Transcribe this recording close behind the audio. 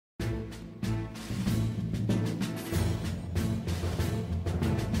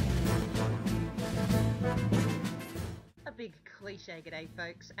big cliche g'day,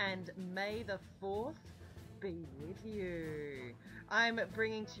 folks, and May the 4th be with you. I'm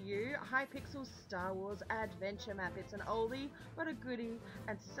bringing to you Hypixel's Star Wars adventure map. It's an oldie, but a goodie,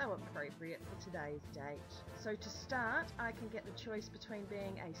 and so appropriate for today's date. So to start, I can get the choice between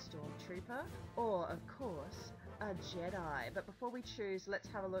being a stormtrooper or, of course, a Jedi. But before we choose, let's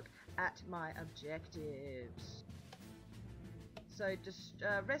have a look at my objectives. So,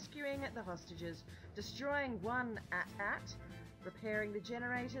 rescuing the hostages, destroying one AT-AT, repairing the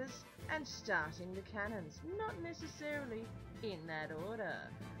generators, and starting the cannons. Not necessarily in that order.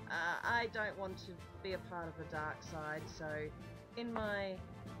 I don't want to be a part of the dark side, so in my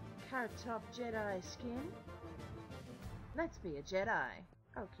carrot top Jedi skin, let's be a Jedi.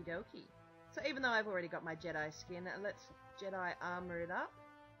 Okie dokie. So even though I've already got my Jedi skin, let's Jedi armor it up.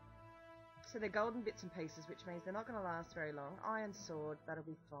 So they're golden bits and pieces, which means they're not going to last very long. Iron sword, that'll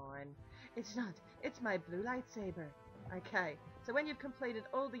be fine. It's not, it's my blue lightsaber. Okay, so when you've completed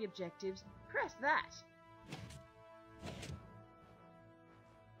all the objectives, press that.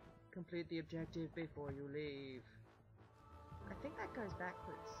 Complete the objective before you leave. I think that goes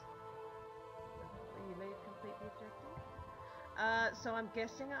backwards. When you leave, complete the objective. So I'm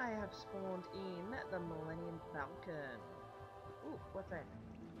guessing I have spawned in the Millennium Falcon. Ooh, what's that?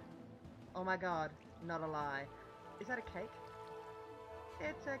 Oh my god, not a lie. Is that a cake?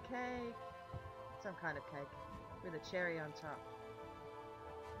 It's a cake. Some kind of cake with a cherry on top.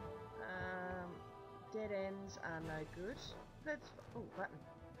 Dead ends are no good. Let's... oh, button.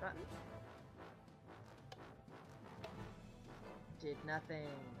 Button? Did nothing.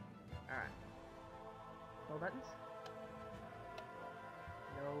 Alright. More buttons?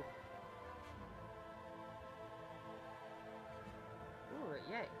 Nope. Ooh,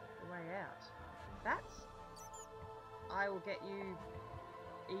 yay. The way out. Bats? I will get you,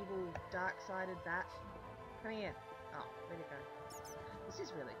 evil, dark-sided bat. Come here. Oh, where'd it go? This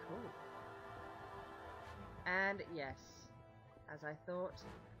is really cool. And yes, as I thought,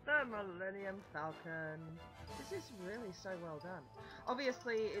 the Millennium Falcon. This is really so well done.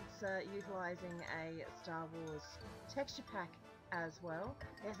 Obviously, it's utilising a Star Wars texture pack as well.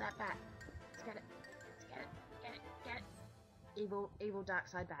 There's that bat. Let's get it. Let's get it. Get it. Get it. Evil dark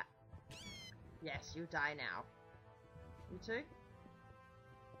side bat. Yes, you die now. You too?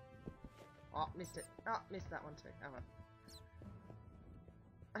 Oh, missed it. Oh, missed that one too. Oh well.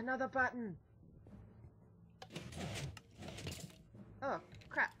 Another button! Oh,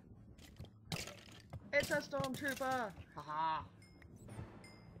 crap. It's a stormtrooper! Haha!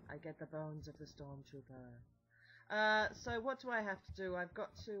 I get the bones of the stormtrooper. So what do I have to do? I've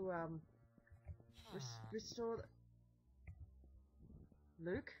got to, restore the...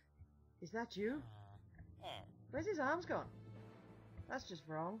 Luke? Is that you? Where's his arms gone? That's just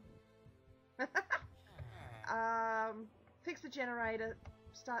wrong. Fix the generator,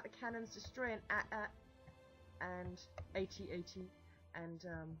 start the cannons, destroy an AT-AT and AT-AT, and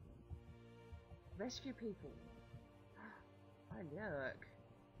rescue people. Oh, yuck.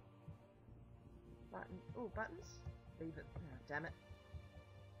 Button. Oh, buttons? Leave it. Oh, damn it.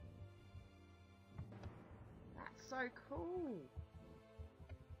 That's so cool.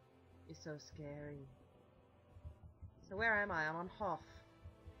 You're so scary. So where am I? I'm on Hoth.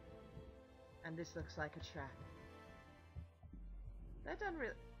 And this looks like a trap. They're done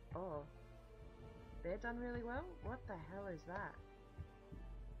really... oh. They're done really well? What the hell is that?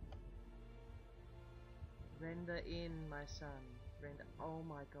 Render in, my son. Render... oh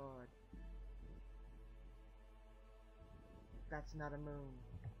my god. That's not a moon.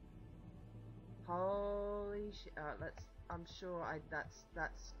 Holy shit. Let's... I'm sure that's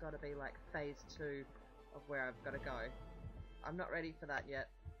got to be like phase 2 of where I've got to go. I'm not ready for that yet.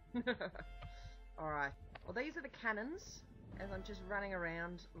 Alright. Well, these are the cannons, as I'm just running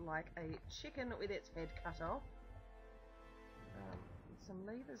around like a chicken with its head cut off. Some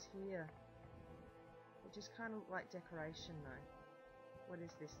levers here. They just kind of look like decoration though. What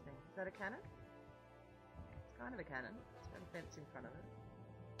is this thing? Is that a cannon? It's kind of a cannon. It's got a fence in front of it.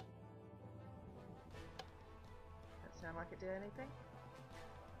 Sound like it did anything?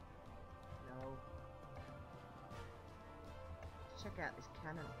 No. Let's check out this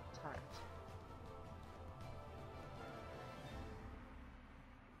cannon turret.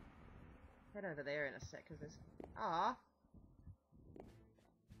 Head over there in a sec, because there's... ah,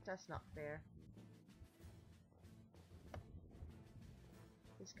 that's not fair.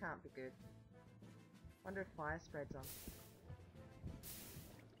 This can't be good. Wonder if fire spreads on.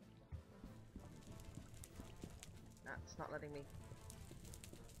 No, it's not letting me.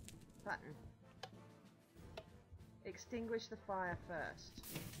 Button. Extinguish the fire first.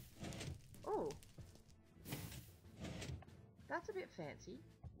 Oh! That's a bit fancy.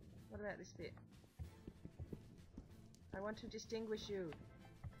 What about this bit? I want to distinguish you.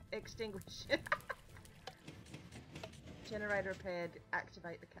 Extinguish. Generator repaired.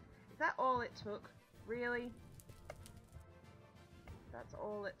 Activate the cat. Is that all it took? Really? That's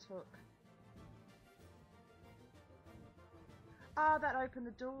all it took. Ah, that opened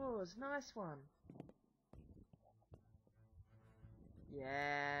the doors. Nice one.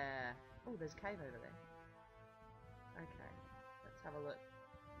 Yeah. Oh, there's a cave over there. Okay. Let's have a look.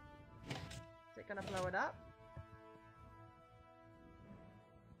 Is it gonna blow it up?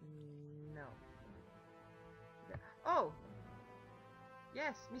 No. Oh!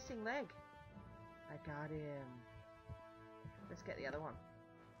 Yes, missing leg. I got him. Let's get the other one.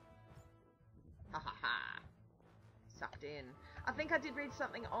 Ha ha ha. Sucked in. I think I did read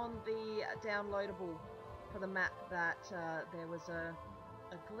something on the downloadable for the map that there was a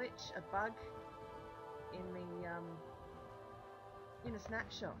glitch, a bug in the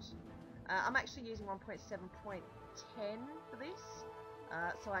snapshot. I'm actually using 1.7.10 for this,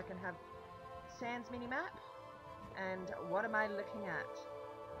 so I can have Sans minimap. And what am I looking at?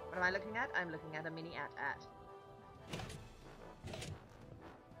 What am I looking at? I'm looking at a mini at.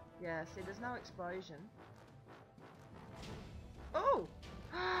 Yeah, see, there's no explosion. Oh!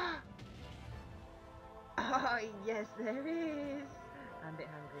 Oh, yes, there is. I'm a bit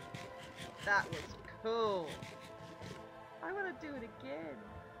hungry. That was cool. I want to do it again.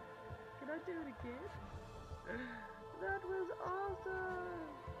 Can I do it again? That was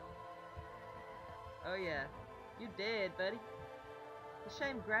awesome. Oh, yeah. You did, buddy. It's a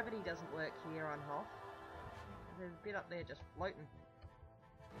shame gravity doesn't work here on Hoth. There's a bit up there just floating.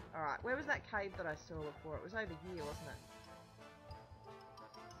 Alright, where was that cave that I saw before? It was over here, wasn't it?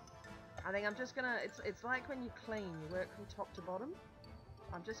 I think I'm just gonna, it's like when you clean, you work from top to bottom.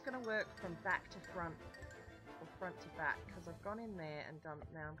 I'm just gonna work from back to front, or front to back, because I've gone in there and done,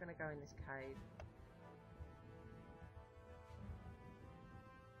 now I'm gonna go in this cave.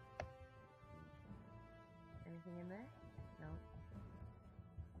 Anything in there? No.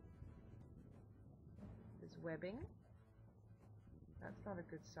 There's webbing. That's not a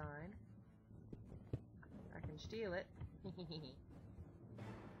good sign. I can steal it.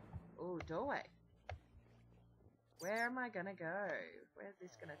 Oh, doorway. Where am I gonna go? Where's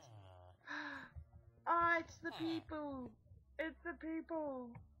this gonna... Oh, it's the people! It's the people!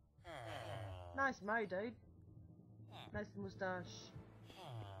 Nice mo, dude. Nice moustache.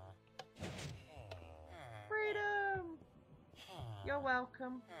 Freedom! You're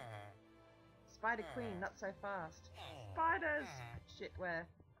welcome. Spider Queen, not so fast. Spiders! Shit, where?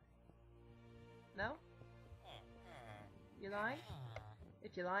 No? You lying?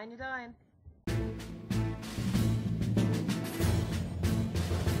 If you're lying, you're dying.